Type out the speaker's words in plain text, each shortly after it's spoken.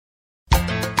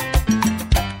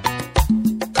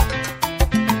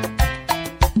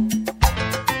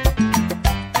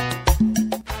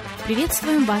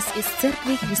Приветствуем вас из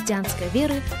Церкви Христианской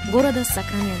Веры города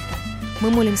Сакраменто. Мы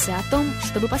молимся о том,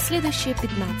 чтобы последующие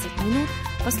 15 минут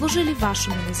послужили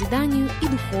вашему назиданию и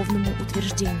духовному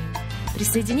утверждению.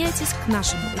 Присоединяйтесь к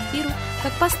нашему эфиру,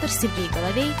 как пастор Сергей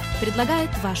Головей предлагает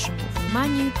вашему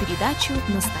вниманию передачу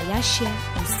 «Настоящая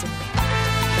истина».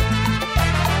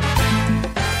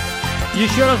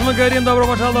 Еще раз мы говорим добро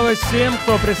пожаловать всем,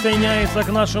 кто присоединяется к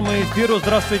нашему эфиру.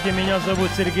 Здравствуйте, меня зовут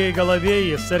Сергей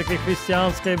Головей из Церкви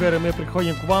Христианской Веры. Мы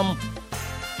приходим к вам.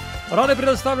 Рады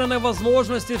предоставленной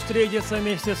возможности встретиться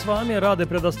вместе с вами, рады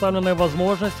предоставленной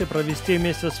возможности провести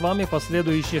вместе с вами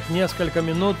последующих несколько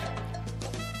минут.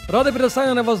 Рады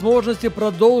предоставленной возможности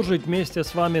продолжить вместе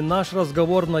с вами наш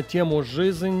разговор на тему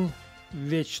 «Жизнь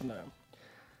вечная».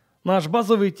 Наш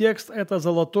базовый текст – это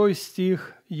золотой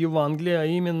стих Евангелия, а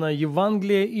именно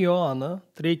Евангелие Иоанна,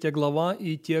 3 глава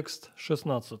и текст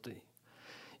 16.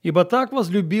 «Ибо так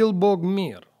возлюбил Бог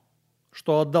мир,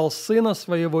 что отдал Сына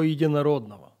Своего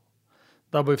Единородного,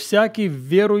 дабы всякий,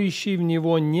 верующий в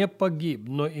Него, не погиб,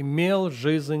 но имел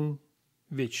жизнь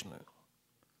вечную».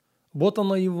 Вот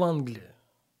оно Евангелие,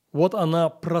 вот она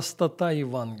простота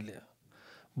Евангелия.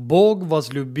 Бог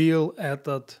возлюбил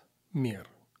этот мир.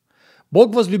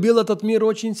 Бог возлюбил этот мир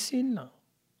очень сильно.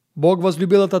 Бог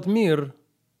возлюбил этот мир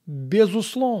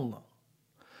безусловно.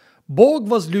 Бог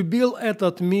возлюбил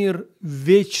этот мир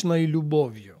вечной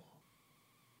любовью.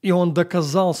 И Он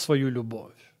доказал свою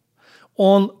любовь.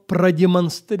 Он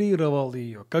продемонстрировал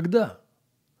ее. Когда?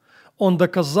 Он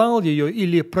доказал ее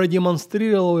или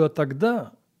продемонстрировал ее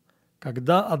тогда,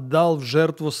 когда отдал в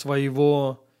жертву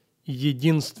своего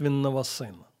единственного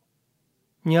Сына.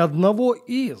 Ни одного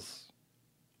из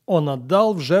Он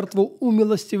отдал в жертву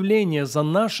умилостивления за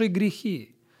наши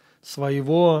грехи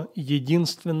своего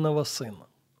единственного Сына.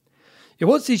 И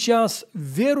вот сейчас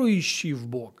верующий в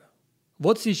Бога,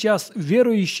 вот сейчас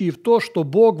верующий в то, что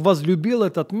Бог возлюбил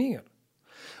этот мир,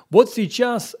 вот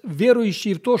сейчас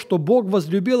верующий в то, что Бог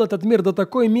возлюбил этот мир до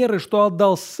такой меры, что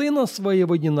отдал Сына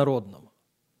Своего Единородного,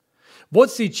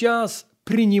 вот сейчас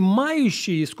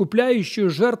принимающий искупляющую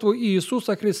жертву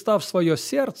Иисуса Христа в свое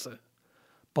сердце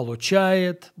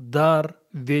получает дар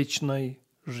вечной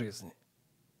жизни.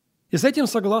 И с этим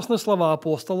согласны слова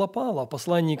апостола Павла. В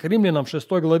послании к Римлянам в 6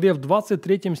 главе в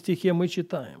 23 стихе мы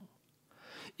читаем: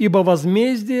 «Ибо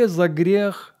возмездие за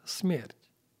грех –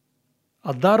 смерть,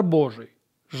 а дар Божий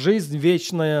 – жизнь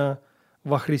вечная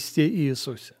во Христе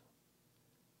Иисусе».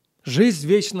 Жизнь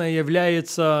вечная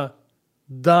является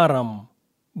даром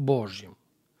Божьим.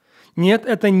 Нет,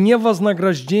 это не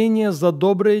вознаграждение за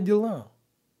добрые дела.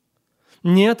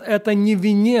 Нет, это не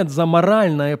венец за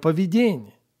моральное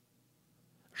поведение.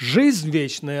 Жизнь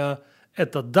вечная –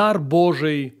 это дар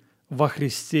Божий во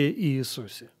Христе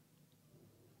Иисусе.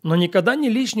 Но никогда не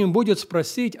лишним будет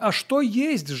спросить, а что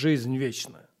есть жизнь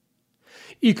вечная?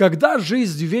 И когда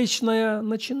жизнь вечная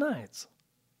начинается?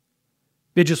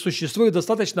 Ведь же существует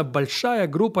достаточно большая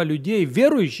группа людей,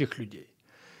 верующих людей,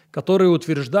 которые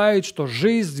утверждают, что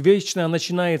жизнь вечная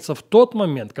начинается в тот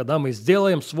момент, когда мы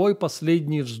сделаем свой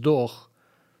последний вздох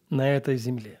на этой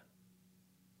земле.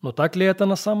 Но так ли это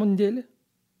на самом деле?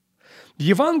 В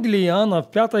Евангелии Иоанна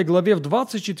в 5 главе в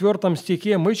 24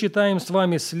 стихе мы читаем с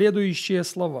вами следующие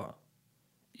слова.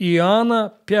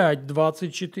 Иоанна 5,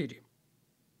 24.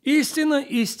 «Истинно,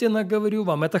 истинно говорю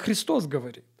вам», это Христос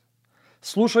говорит,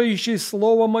 «слушающий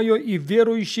Слово Мое и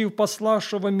верующий в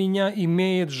пославшего Меня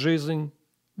имеет жизнь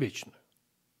вечную».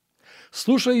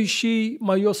 Слушающий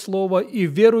Мое Слово и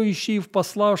верующий в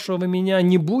пославшего Меня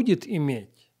не будет иметь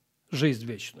жизнь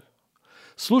вечную.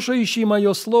 Слушающий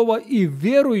Мое Слово и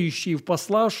верующий в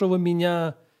пославшего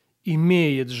Меня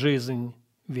имеет жизнь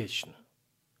вечную.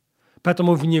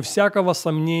 Поэтому, вне всякого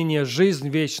сомнения, жизнь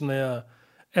вечная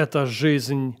 – это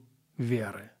жизнь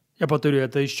веры. Я повторю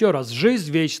это еще раз.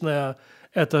 Жизнь вечная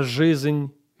 – это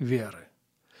жизнь веры.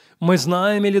 Мы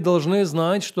знаем или должны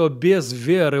знать, что без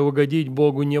веры угодить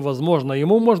Богу невозможно.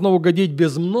 Ему можно угодить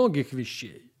без многих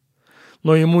вещей,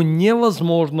 но Ему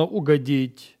невозможно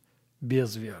угодить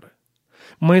без веры.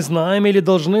 Мы знаем или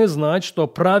должны знать, что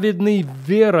праведный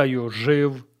верою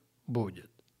жив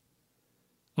будет.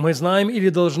 Мы знаем или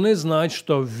должны знать,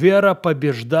 что вера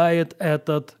побеждает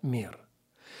этот мир.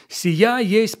 «Сия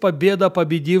есть победа,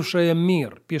 победившая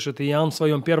мир», пишет Иоанн в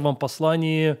своем первом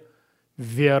послании,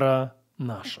 «вера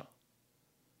наша».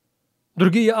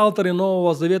 Другие авторы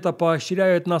Нового Завета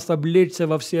поощряют нас облечься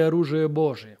во всеоружие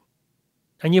Божие.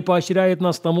 Они поощряют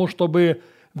нас тому, чтобы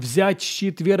взять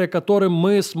щит веры, которым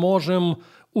мы сможем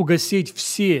угасить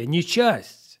все, не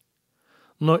часть,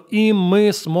 но им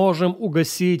мы сможем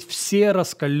угасить все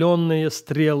раскаленные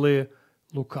стрелы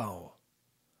лукавого.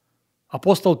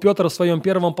 Апостол Петр в своем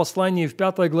первом послании в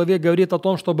 5 главе говорит о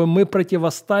том, чтобы мы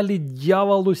противостали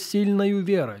дьяволу сильною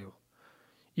верою,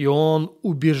 и он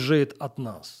убежит от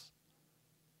нас.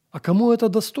 А кому это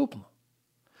доступно?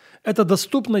 Это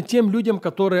доступно тем людям,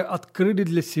 которые открыли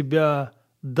для себя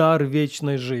дар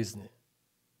вечной жизни.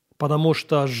 Потому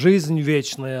что жизнь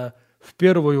вечная, в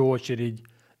первую очередь,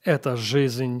 это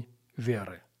жизнь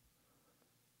веры.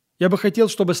 Я бы хотел,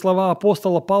 чтобы слова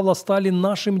апостола Павла стали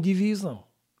нашим девизом.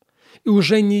 «И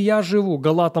уже не я живу»,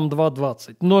 Галатам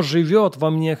 2:20, «но живет во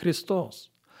мне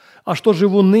Христос. А что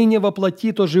живу ныне во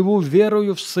плоти, то живу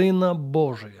верою в Сына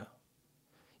Божия».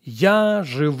 Я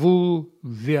живу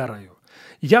верою.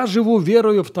 Я живу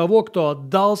верою в того, кто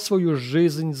отдал свою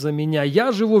жизнь за меня.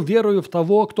 Я живу верою в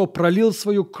того, кто пролил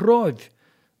свою кровь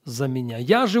за меня.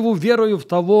 Я живу верою в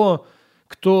того,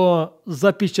 кто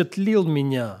запечатлил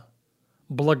меня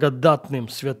благодатным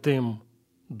Святым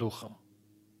Духом.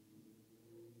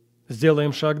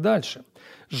 Сделаем шаг дальше.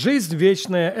 Жизнь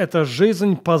вечная – это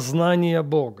жизнь познания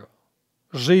Бога.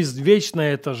 Жизнь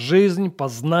вечная – это жизнь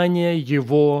познания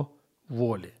Его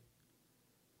воли.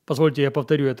 Позвольте, я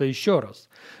повторю это еще раз.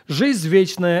 Жизнь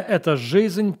вечная – это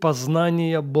жизнь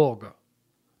познания Бога.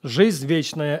 Жизнь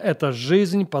вечная – это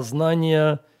жизнь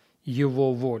познания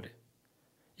Его воли.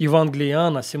 Евангелие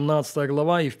Иоанна, 17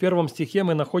 глава, и в 1 стихе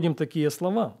мы находим такие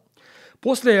слова.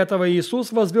 «После этого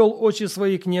Иисус возвел очи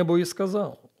свои к небу и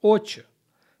сказал: Отче,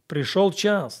 пришел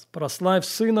час, прославь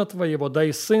Сына Твоего, да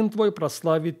и Сын Твой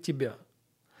прославит Тебя.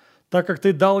 Так как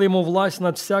Ты дал Ему власть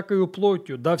над всякою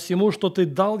плотью, да всему, что Ты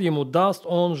дал Ему, даст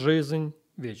Он жизнь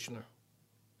вечную.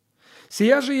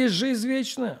 Сия же есть жизнь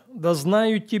вечная, да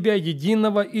знают Тебя,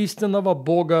 единого истинного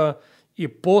Бога и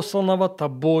посланного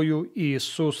Тобою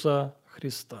Иисуса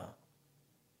Христа».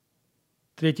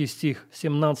 3 стих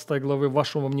 17 главы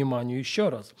вашему вниманию еще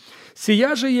раз.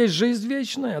 «Сия же есть жизнь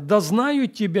вечная, да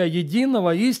знают Тебя,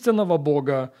 единого истинного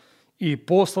Бога и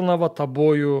посланного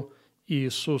Тобою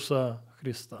Иисуса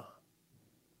Христа».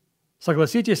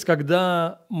 Согласитесь,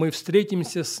 когда мы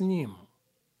встретимся с Ним,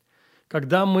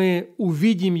 когда мы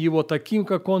увидим Его таким,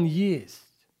 как Он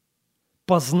есть,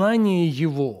 познание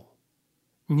Его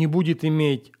не будет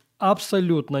иметь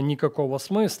абсолютно никакого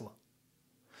смысла.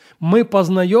 Мы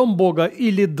познаем Бога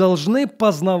или должны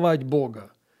познавать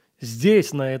Бога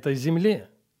здесь, на этой земле.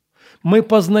 Мы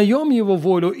познаем Его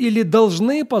волю или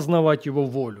должны познавать Его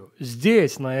волю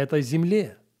здесь, на этой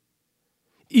земле.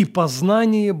 И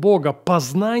познание Бога,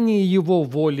 познание Его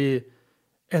воли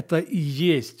 – это и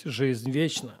есть жизнь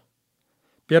вечная.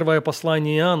 Первое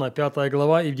послание Иоанна, 5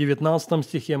 глава, и в 19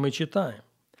 стихе мы читаем: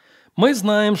 «Мы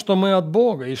знаем, что мы от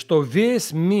Бога, и что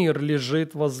весь мир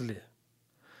лежит во зле.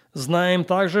 Знаем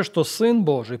также, что Сын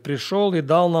Божий пришел и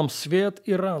дал нам свет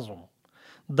и разум.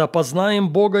 Да познаем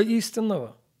Бога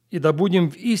истинного, и да будем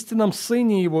в истинном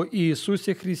Сыне Его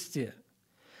Иисусе Христе.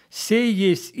 Сей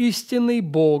есть истинный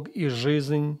Бог и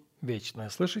жизнь вечная».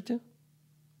 Слышите?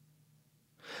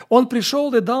 Он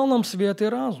пришел и дал нам свет и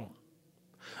разум.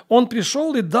 Он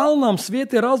пришел и дал нам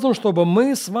свет и разум, чтобы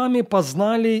мы с вами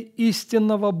познали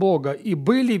истинного Бога и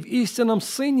были в истинном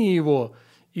Сыне Его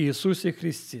Иисусе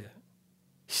Христе.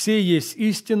 Сей есть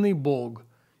истинный Бог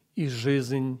и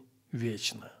жизнь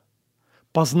вечная.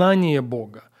 Познание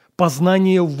Бога,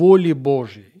 познание воли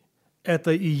Божьей –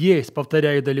 это и есть,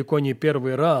 повторяю далеко не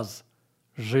первый раз,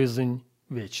 жизнь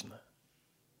вечная.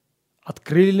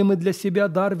 Открыли ли мы для себя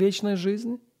дар вечной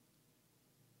жизни?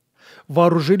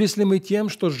 Вооружились ли мы тем,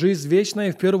 что жизнь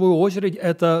вечная в первую очередь –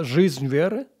 это жизнь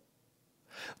веры?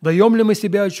 Даем ли мы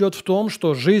себе отчет в том,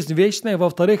 что жизнь вечная,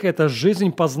 во-вторых, это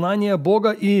жизнь познания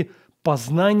Бога и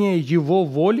познание Его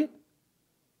воли?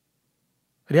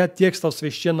 Ряд текстов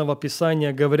Священного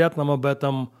Писания говорят нам об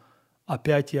этом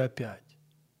опять и опять.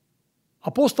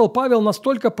 Апостол Павел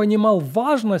настолько понимал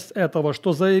важность этого,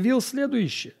 что заявил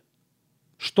следующее: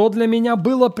 «Что для меня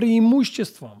было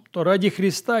преимуществом, то ради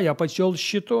Христа я почел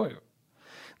тщетою.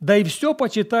 Да и все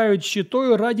почитаю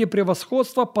тщетою ради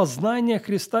превосходства познания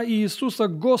Христа и Иисуса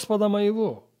Господа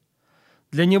моего.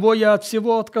 Для Него я от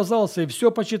всего отказался и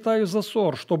все почитаю за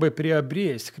ссор, чтобы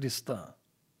приобресть Христа.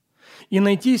 И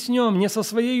найти с Нем не со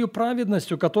своей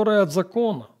праведностью, которая от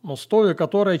закона, но с той,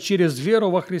 которая через веру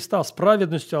во Христа, с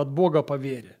праведностью от Бога по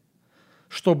вере,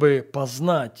 чтобы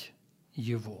познать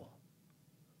Его».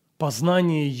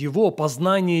 Познание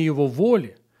Его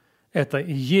воли – это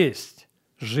и есть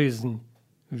жизнь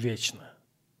вечная.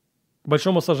 К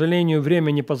большому сожалению,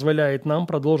 время не позволяет нам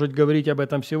продолжить говорить об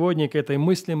этом сегодня. К этой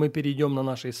мысли мы перейдем на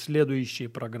нашей следующей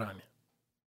программе.